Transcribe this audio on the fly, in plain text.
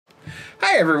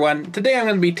Hi everyone, today I'm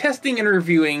going to be testing and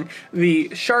reviewing the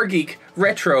Shargeek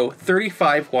Retro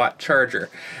 35W charger.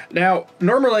 Now,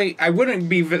 normally I wouldn't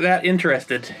be that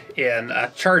interested in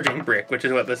a charging brick, which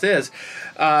is what this is,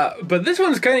 but this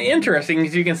one's kind of interesting,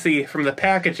 as you can see from the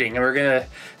packaging, and we're going to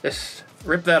just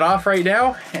rip that off right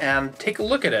now and take a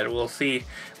look at it. We'll see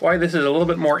why this is a little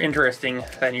bit more interesting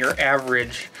than your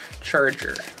average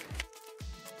charger.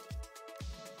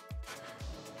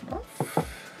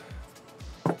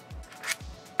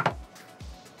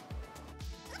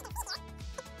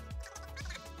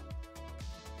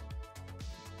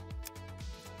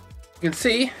 You can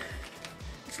see,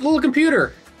 it's a little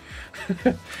computer.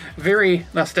 Very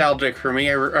nostalgic for me.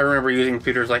 I remember using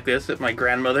computers like this at my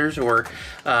grandmother's or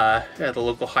at the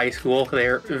local high school.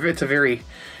 It's a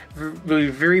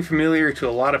very familiar to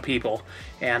a lot of people,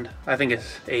 and I think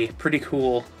it's a pretty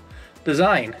cool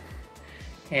design.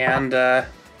 And that's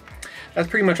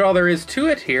pretty much all there is to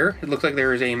it here. It looks like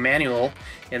there is a manual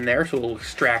in there, so we'll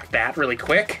extract that really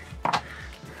quick.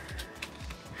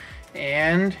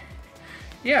 And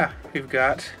yeah, we've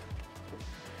got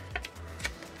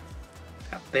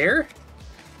up there.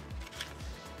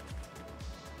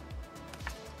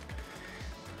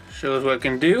 Shows what it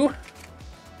can do.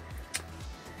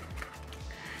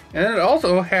 And then it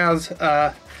also has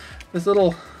this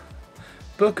little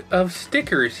book of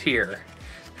stickers here.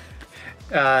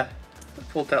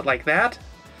 Fold that like that.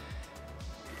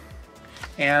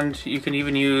 And you can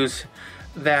even use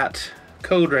that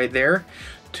code right there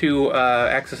to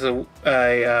access a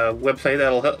website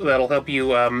that'll help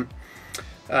you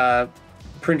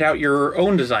print out your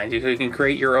own designs. You can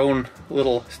create your own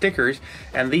little stickers,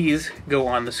 and these go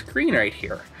on the screen right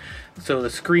here. So the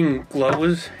screen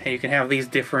glows, and you can have these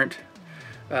different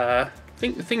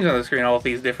things on the screen, all of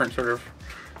these different sort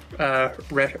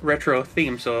of retro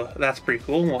themes. So that's pretty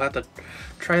cool. We'll have to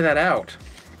try that out.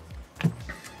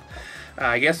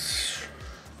 I guess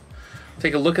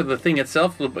take a look at the thing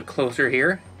itself a little bit closer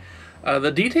here.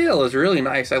 The detail is really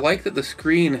nice. I like that the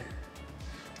screen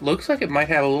looks like it might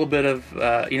have a little bit of,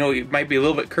 it might be a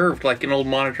little bit curved like an old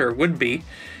monitor would be.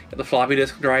 Got the floppy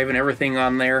disk drive and everything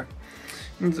on there.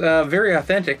 It's very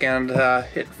authentic, and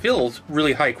it feels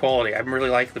really high quality. I really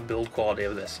like the build quality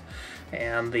of this.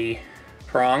 And the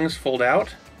prongs fold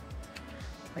out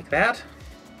like that.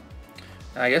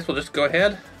 I guess we'll just go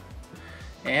ahead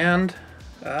and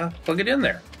plug it in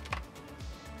there.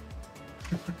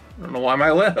 I don't know why my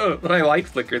light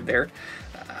flickered there.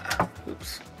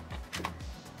 Oops.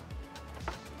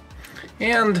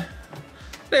 And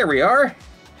there we are.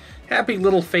 Happy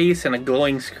little face and a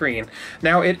glowing screen.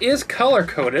 Now it is color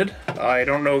coded. I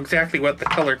don't know exactly what the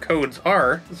color codes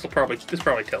are. This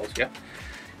probably tells you.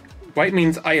 White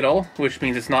means idle, which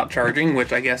means it's not charging,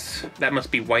 which I guess that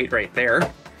must be white right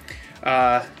there.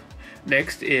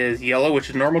 Next is yellow, which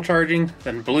is normal charging,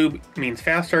 then blue means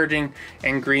fast charging,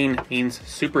 and green means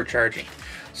supercharging.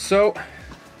 So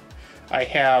I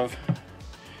have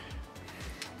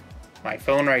my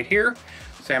phone right here,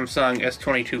 Samsung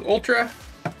S22 Ultra,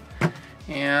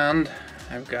 and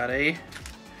I've got a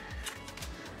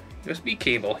USB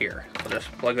cable here. So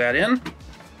just plug that in.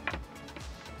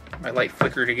 My light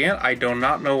flickered again. I do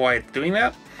not know why it's doing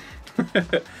that.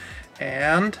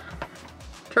 And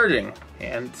charging.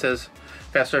 And it says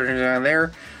fast charging down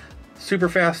there. Super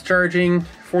fast charging,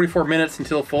 44 minutes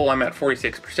until full. I'm at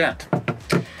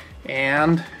 46%.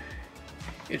 And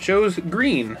it shows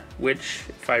green, which,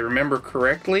 if I remember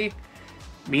correctly,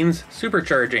 means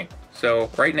supercharging.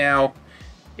 So right now,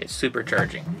 it's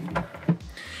supercharging.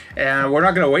 And we're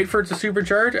not going to wait for it to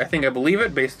supercharge. I believe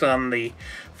it based on the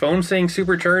phone saying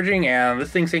supercharging and this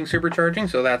thing saying supercharging,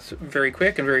 so that's very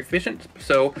quick and very efficient.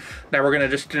 So now we're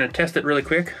just going to test it really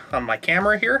quick on my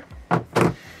camera here.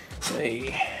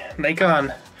 A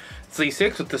Nikon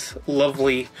Z6 with this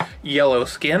lovely yellow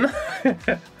skin.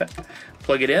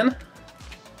 Plug it in.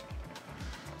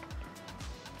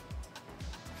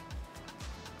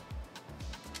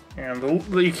 And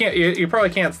you probably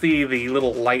can't see the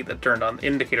little light that turned on,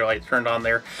 indicator light turned on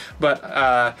there, but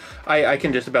I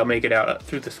can just about make it out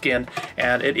through the skin,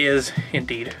 and it is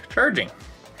indeed charging.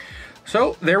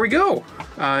 So there we go.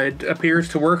 It appears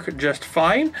to work just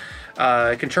fine.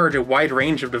 It can charge a wide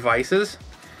range of devices,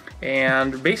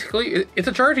 and basically it's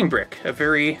a charging brick, a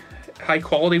very high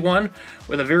quality one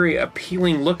with a very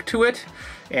appealing look to it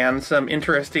and some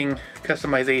interesting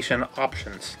customization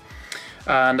options.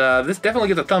 And this definitely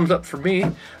gets a thumbs up for me.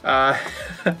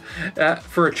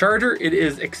 For a charger, it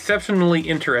is exceptionally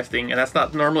interesting, and that's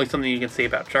not normally something you can say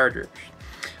about chargers.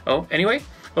 Oh, anyway,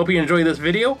 hope you enjoyed this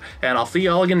video, and I'll see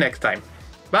you all again next time.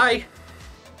 Bye!